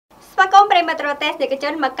ស្វាគមន៍ប្រិយមិត្តរទេសនិកជ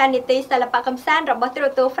នមកកាន់នីតិសិល្បៈកំសាន្តរបស់ទូរ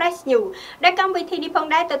ទស្សន៍ Fresh News ដែលកម្មវិធីនេះផង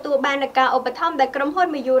ដែរទទួលបាននូវការឧបត្ថម្ភដោយក្រុមហ៊ុន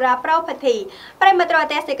Mayura Property ប្រិយមិត្តរ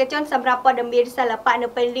ទេសនិកជនសម្រាប់ព័ត៌មានសិល្បៈនៅ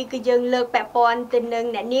ពេលនេះគឺយើងលើកពាក់ព័ន្ធទៅនឹង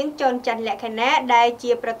អ្នកនាងចនច័ន្ទលក្ខណៈដែល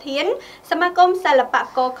ជាប្រធានសមាគមសិល្ប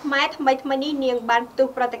ករខ្មែរថ្មីនេះនាងបានផ្ទុះ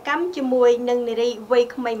ប្រតិកម្មជាមួយនឹងនារីវ័យ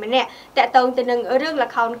ក្មេងម្នាក់តាក់ទងទៅនឹងរឿង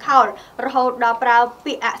ល្ខោនខោលរហូតដល់ប្រើ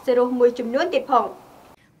ពាក្យអសុរោះមួយចំនួនទៀតផង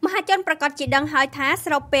មហាជនប្រកាសជាដឹងហើយថា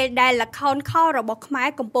ស្របពេលដែលល្ខោនខោលរបស់ខ្មែរ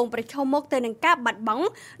កំពុងប្រឈមមុខទៅនឹងការបាត់បង់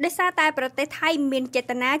ដោយសារតែប្រទេសថៃមានចេ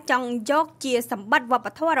តនាចង់យកជាសម្បត្តិវប្ប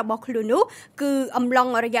ធម៌របស់ខ្លួននោះគឺអំឡុង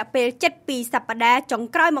រយៈពេល7 សប្តាហ៍ចុង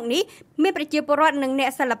ក្រោយមកនេះមានប្រជាពលរដ្ឋនិងអ្នក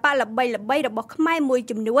សិល្បៈល្បីៗរបស់ខ្មែរមួយ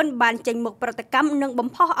ចំនួនបានចេញមុខប្រតិកម្មនិងបំ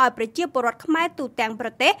ផុសឲ្យប្រជាពលរដ្ឋខ្មែរទូទាំងប្រ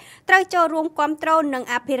ទេសត្រូវចូលរួមគាំទ្រនិង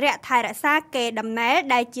អភិរក្សថែរក្សាកេរដំណែល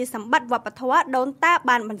ដែលជាសម្បត្តិវប្បធម៌ដូនតា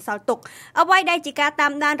បានបន្សល់ទុកអ្វីដែលជាការតា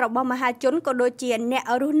មដានរបស់មហាជនក៏ដូចជាអ្នក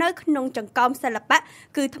រស់នៅក្នុងចង្កោមសិល្បៈ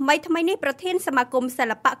គឺថ្មីនេះប្រធានសមាគមសិ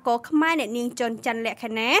ល្បករខ្មែរអ្នកនាងចនច័ន្ទលក្ខ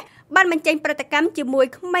ណៈបានបញ្ចេញប្រតិកម្មជាមួយ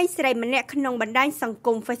ក្មេងស្រីម្នាក់ក្នុងបណ្ដាញសង្គ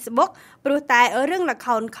ម Facebook ព្រោះតែរឿងល្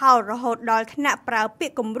ខោនខោលរហូតដល់ថ្នាក់ប្រើពា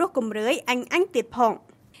ក្យគំរោះគំរឿយអញទៀតផង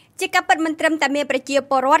ជាការពិតមិនត្រឹមតែមានប្រជា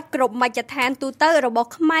ពលរដ្ឋគ្រប់មជ្ឈដ្ឋានទូទៅរបស់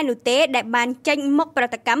ខ្មែរនោះទេដែលបានចេញមុខប្រ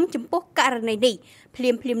តិកម្មចំពោះករណីនេះភ្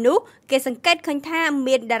លាមនោះគេសង្កេតឃើញថា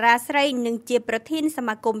មានតារាស្រីនិងជាប្រធានស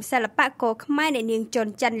មាគមសិល្បករខ្មែរអ្នកនាងចន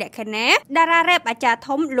ច័ន្ទលក្ខណៈតារារ៉េបអាចារ្យ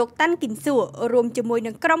ធំលោកតាន់គីមសួររួមជាមួយ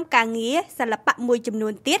នឹងក្រុមការងារសិល្បៈមួយចំនួ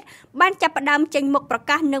នទៀតបានចាប់ផ្ដើមចេញមុខប្រ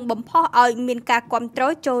កាសនិងបំផុសឲ្យមានការគាំទ្រ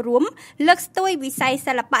ចូលរួមលើកស្ទួយវិស័យ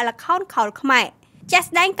សិល្បៈល្ខោនខោលខ្មែរជាក់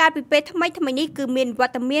ស្ដែងកាលពីពេលថ្មីនេះគឺមានវ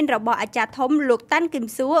ត្តមានរបស់អាចារ្យធំលោកតាន់គឹម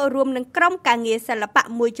សួររួមនឹងក្រុមការងារសិល្បៈ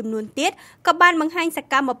មួយចំនួនទៀតក៏បានបង្ហាញស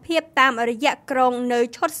កម្មភាពតាមរយៈក្រងនៅ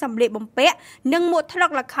ឈុតសម្លៀកបំពាក់និងមួកថ្លុក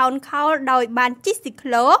ល្ខោនខោលដោយបានជិះស៊ីក្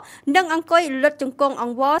លូនិងអង្គុយលុតជង្គង់អ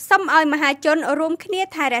ង្វរសុំឲ្យមហាជនរួមគ្នា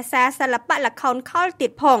ថែរក្សាសិល្បៈល្ខោនខោលទៀ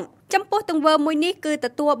តផងចំពោះទង្វើមួយនេះគឺទ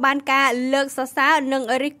ទួលបានការលើកសរសើរនិង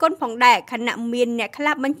រិះគន់ផងដែរខណៈមានអ្នកខ្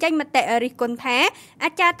លះបញ្ចេញមតិរិះគន់ថាអា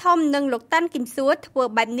ចារ្យធំនិងលោកតាន់គឹមសួរធ្វើ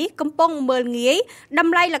បែបនេះកំពុងមើលងាយត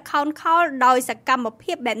ម្លៃល្ខោនខោលដោយសកម្ម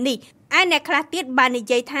ភាពបែបនេះឯអ្នកខ្លះទៀតបាននិ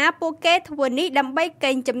យាយថាពួកគេធ្វើនេះដើម្បី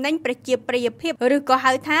កេងចំណេញប្រជាប្រិយភាពឬក៏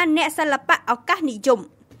ហៅថាអ្នកសិល្បៈឱកាសនិយម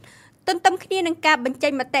ទន្ទឹមគ្នានឹងការបញ្ចេ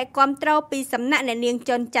ញមតិគាំទ្រពីសំណាក់អ្នកនាង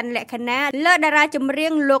ចនច័ន្ទលក្ខណៈលើតារាចម្រៀ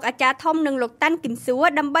ងលោកអាចារ្យធំនិងលោកតាន់គឹមសួរ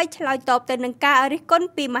ដើម្បីឆ្លើយតបទៅនឹងការរិះគន់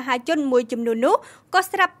ពីមហាជនមួយចំនួននោះក៏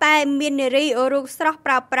ស្រាប់តែមាននារីរូបស្រស់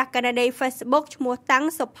ប្រើប្រាស់កណ្ដាល Facebook ឈ្មោះតាំង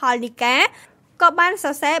សុផលនីកាក៏បានស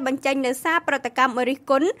រសេរបញ្ចេញនៅសារប្រតិកម្មរិះ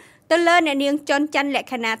គន់ទៅលើអ្នកនាងចនច័ន្ទល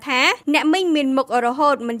ក្ខណៈថាអ្នកមីងមានមុខរហូ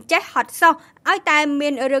តមិនចេះហត់សោះឲ្យតែមា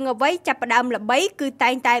នរឿងអ្វីចាប់ផ្ដើមល្បីគឺតែ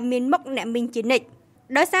ងតែមានមុខអ្នកមីងជានិច្ច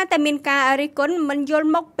ដោយសារតែមានការរិះគន់មិនយល់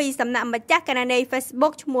មុខពីសំណាក់ម្ចាស់កណ្ដាល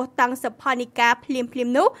Facebook ឈ្មោះតាំងសុផលនីកាភ្លាម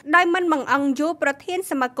នោះដោយមិនបង្អង់យូរប្រធាន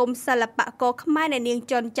សមាគមសិល្បករខ្មែរអ្នកនាង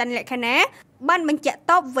ចនច័ន្ទលក្ខណៈបានបញ្ជាក់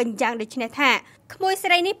តបវិញយ៉ាងដូចនេះថាក្មួយស្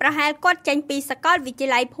រីនេះប្រហែលគាត់ចេញពីសាកលវិទ្យា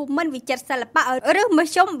ល័យភូមិន្ទវិចិត្រសិល្បៈឬម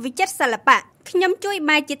ធ្យមវិចិត្រសិល្បៈខ្ញុំជួយ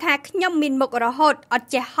បែរជាថាខ្ញុំមានមុខរហូតអត់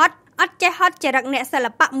ចេះហត់ចរិតអ្នកសិ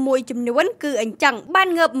ល្បៈមួយចំនួនគឺអញ្ចឹងបាន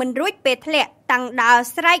ងើបមិនរួចពេលធ្លាក់តាំងដើរ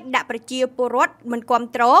ស្រែកដាក់ប្រជាពលរដ្ឋមិនគាំ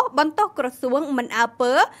ទ្របន្ទោសក្រសួងមិនអើ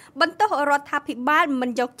ពើបន្ទោសរដ្ឋាភិបាលមិន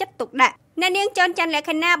យកចិត្តទុកដាក់អ្នកនាងចនច័ន្ទលក្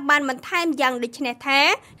ខណៈបានបន្ថែមយ៉ាងដូចនេះថា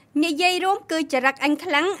និយាយរួមគឺចរិតអញ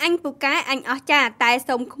ខ្លាំងអញពូកែអញអស្ចារ្យតែ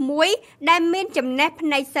សូមក្មួយដែលមានចំណេះផ្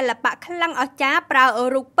នែកសិល្បៈខ្លាំងអស្ចារ្យប្រើ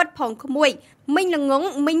រូបពិតផងក្មួយមិញល្ងង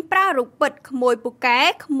មិញប្រើរូបពិតក្មួយពូកែ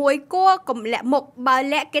ក្មួយគួរកំលាក់មុខបើ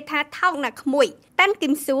លាក់គេថាថោកណាស់ក្មួយតាន់គឹ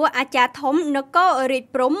មសួរអាចារ្យធំនគររាជ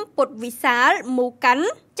ព្រំពុទ្ធវិសាលមូកាន់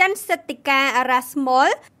ច័ន្ទសិទ្ធិការ៉ាស្មល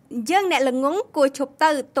យើងអ្នកល្ងងគួរឈប់ទៅ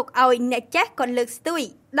ទុកឲ្យអ្នកចេះក៏លើកស្ទួយ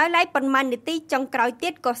ដោយឡែកប៉ុន្មាននាទីចុងក្រោយទៀ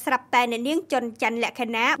តក៏ស្រាប់តែអ្នកនាងចនច័ន្ទលក្ខ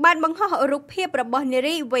ណៈបានបង្ហោះរូបភាពរបស់នា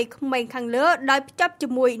រីវ័យក្មេងខាងលើដោយភ្ជាប់ជា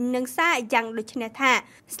មួយនឹងសារយ៉ាងដូចនេះថា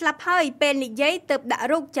ស្លាប់ហើយពេលនិយាយទើបដាក់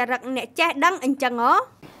រូបចរិតអ្នកចេះដឹងអញ្ចឹង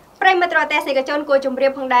ហ៎ប្រិយមិត្តរទេសនិកជនគួរជម្រា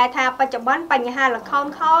បផងដែរថាបច្ចុប្បន្នបញ្ហាល្ខោន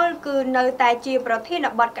ខោលគឺនៅតែជាប្រធាន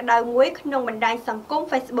បទក្តៅមួយក្នុងបណ្ដាញសង្គម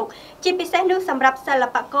Facebook ជាពិសេសនោះសម្រាប់សិល្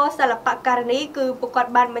បករសិល្បករនីគឺពួកគា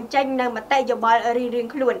ត់បានបញ្ចេញនៅមតិយោបល់រៀង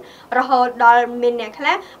ៗខ្លួនរហូតដល់មានអ្នកខ្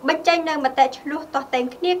លះបញ្ចេញនៅមតិឆ្លោះទាស់ទែង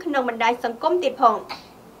គ្នាក្នុងបណ្ដាញសង្គមទៀតផង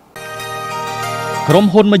ក្រុម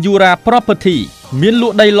ហ៊ុន Mayura Property មានល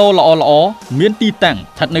ក់ដីឡូល្អមានទីតាំង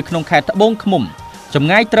ស្ថិតនៅក្នុងខេត្តត្បូងឃ្មុំចម្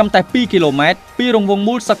ងាយត្រឹមតែ2គីឡូម៉ែត្រពីរង្វង់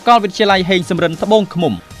មូលសាកលវិទ្យាល័យហេងសំរិនត្បូងឃ្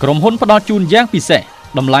មុំក្រុមហ៊ុនផ្ដល់ជូនយ៉ាងពិសេស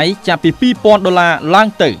តម្លៃចាប់ពី$2,000ឡើង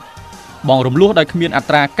ទៅបងរំលោះដោយគ្មានអ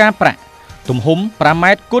ត្រាការប្រាក់ទំហំ5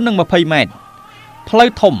ម៉ែត្រគុណនឹង20ម៉ែត្រផ្លូវ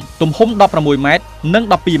ធំទំហំ16ម៉ែត្រនិង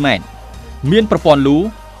12ម៉ែត្រមានប្រព័ន្ធលូ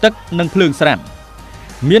ទឹកនិងភ្លើងស្រាប់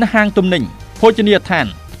មានហាងទំនិញភោជនីយដ្ឋាន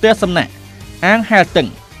ផ្ទះសំណាក់អាងហែលទឹក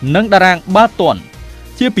និងតារាងបាល់ទាត់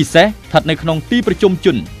ជាពិសេសស្ថិតនៅក្នុងទីប្រជុំជ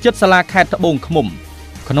នជិតសាលាខេត្តត្បូងឃ្មុំ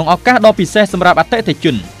ក្នុងឱកាសដ៏ពិសេសសម្រាប់អតិថិជ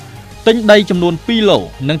នទិញដីចំនួន2ឡូ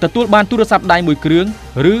និងទទួលបានទូរស័ព្ទដៃ1គ្រឿង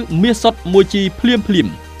ឬមាសសុទ្ធ1ជីភ្លាម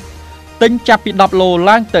ទិញចាប់ពី10ឡូ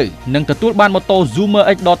ឡើងទៅនឹងទទួលបានម៉ូតូ Zoomer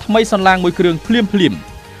X ដ៏ថ្មីសន្លាង1គ្រឿងភ្លាម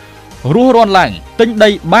រស់រាន់ឡើងទិញដី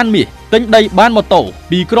បានមាសទិញដីបានម៉ូតូ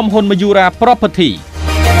ពីក្រុមហ៊ុន Mayura Property